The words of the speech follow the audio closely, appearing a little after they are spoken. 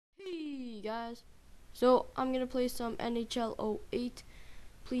you guys. So I'm gonna play some NHL 08.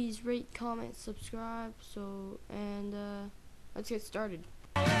 Please rate, comment, subscribe. Let's get started.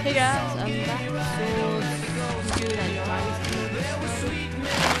 Hey guys, I'm back. So let's do that Dynasty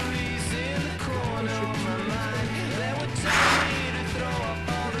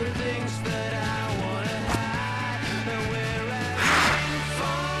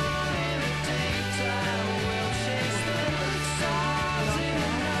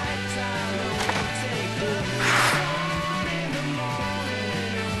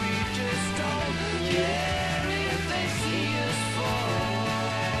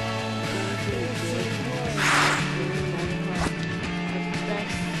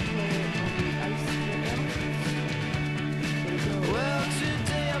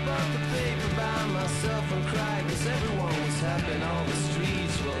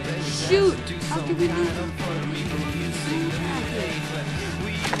Shoot! How could we lose?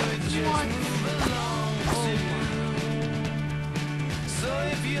 What? So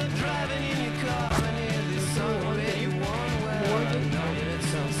if you're driving in your car and hear this song already it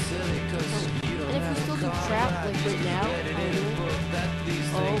sounds silly because you don't have a car. And if we still do trap like right now,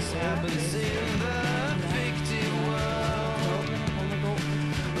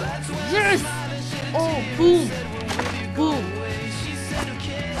 yes! Oh, boom! Boom!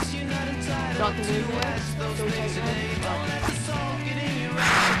 Got the win there.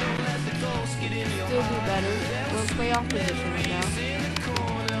 Still do better. We're in playoff position right now.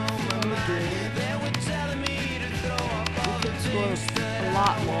 We could score a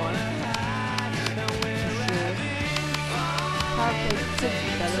lot more. For sure. Power play could be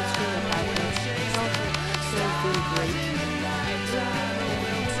better. Let's see the power play. Still doing great.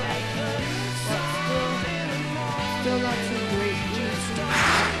 But still not too great.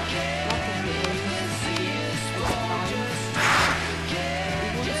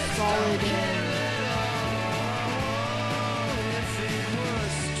 Solid.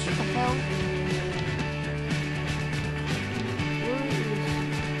 What the hell?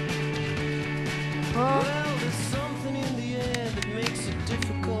 Huh? Well, there's something in the air that makes it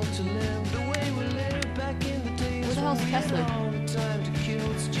difficult to live the way we lived back in the days. Where the hell's Kessler? Time to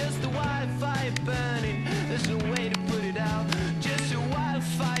kill. It's just the wildfire burning. There's no way to put it out. Just a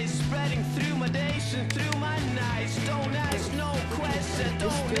wildfire spreading through my days and through my nights. Don't ask no question.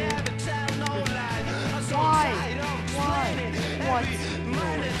 Don't ever tell no lie. I'm so tired of explaining. What?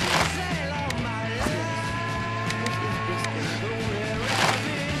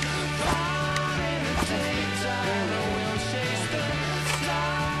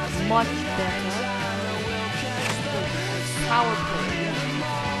 Much better. Power play.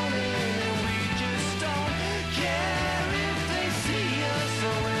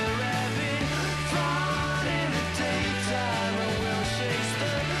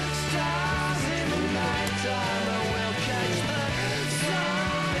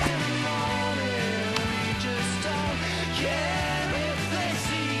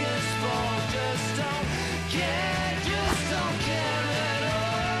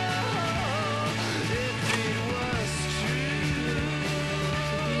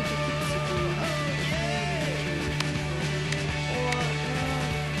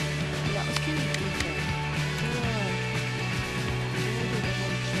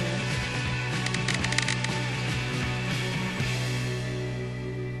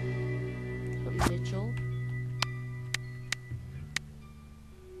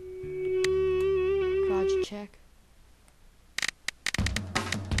 Check.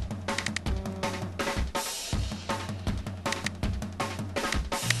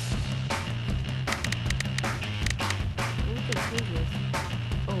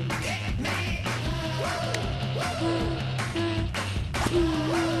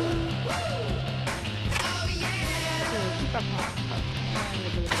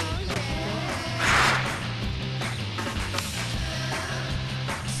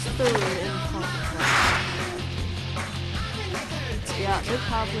 Yeah, this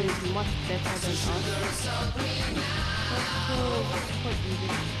power play is much better than us. Quite easy.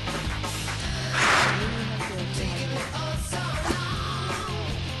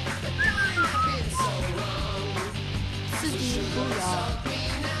 City, booyah.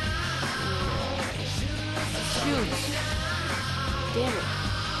 Shoot. Damn it.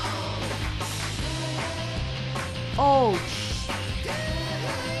 Oh,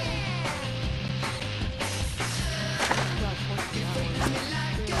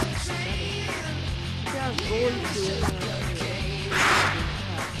 going to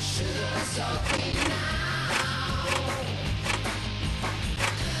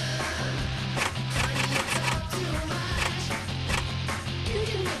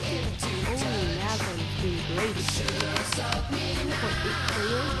great. 2.8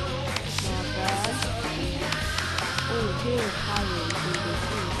 clear. Not bad. Oh, here, higher too.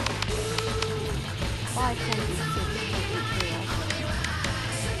 5.6 clear.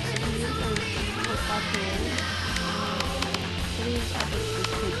 3.5 clear. Please, I think this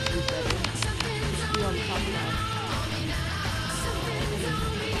could do better. Just be on top now. Not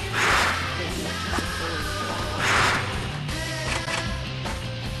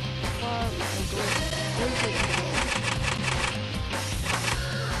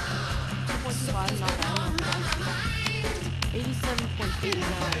bad.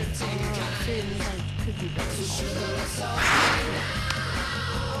 87.89. Could be better.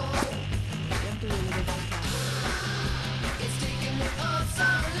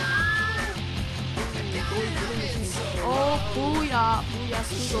 Oh, booyah! Booyah,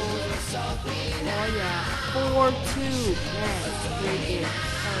 Seagulls. Oh, yeah. 4-2. Man, great game.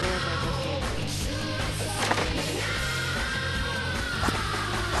 Sorry about this game.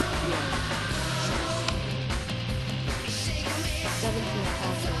 17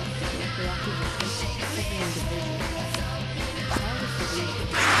 consoles for acquisition, second in division. How is the league?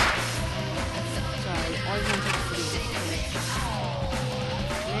 Sorry, all you want to do is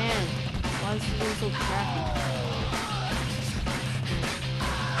man, why is this game so crappy?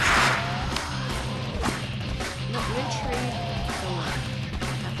 No, we're gonna trade someone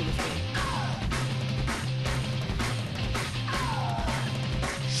after this game.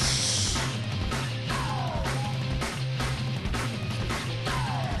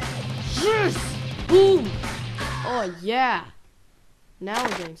 Yes! Boom! Oh yeah! Now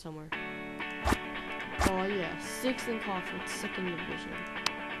we're getting somewhere. Oh yeah, 6th in conference, 2nd division.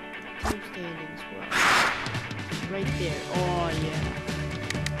 Team standings, well, right there. Oh yeah.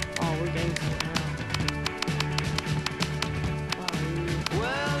 Oh, we're getting somewhere now.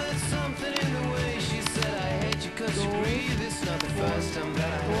 Well, it's something in the way she said I hate you 'cause you breathe. It's not the first time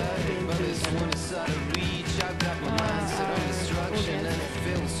that I heard it, but this one is out of reach. I've got my mindset on destruction and it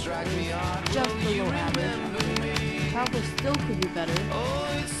feels strike me hard. Just below average. Probably still could be better. Oh,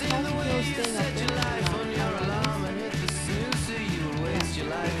 it's in the way you set your life on your alarm and hit the snooze, so you'll waste your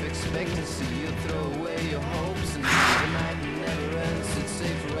life expectancy. You'll throw away your hopes and the night never ends. It's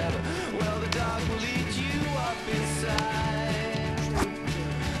safe forever. Well, the dark will eat you up inside.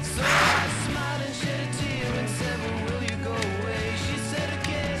 So I smiled and shed a tear and said, well, will you go away? She said, I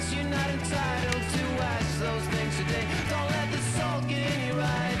guess you're not entitled to ask those things today. Don't let the salt get in your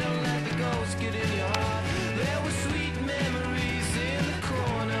eye. Don't let the ghost get in your heart. There were sweet memories in the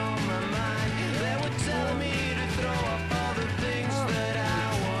corner of my mind. They were telling me to throw up all the things that I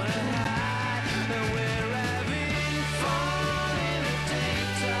want to hide. And we're having fun in the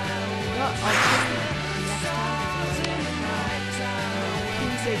daytime.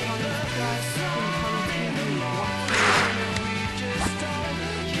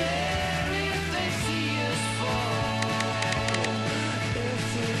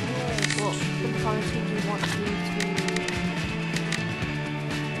 Comment if you want to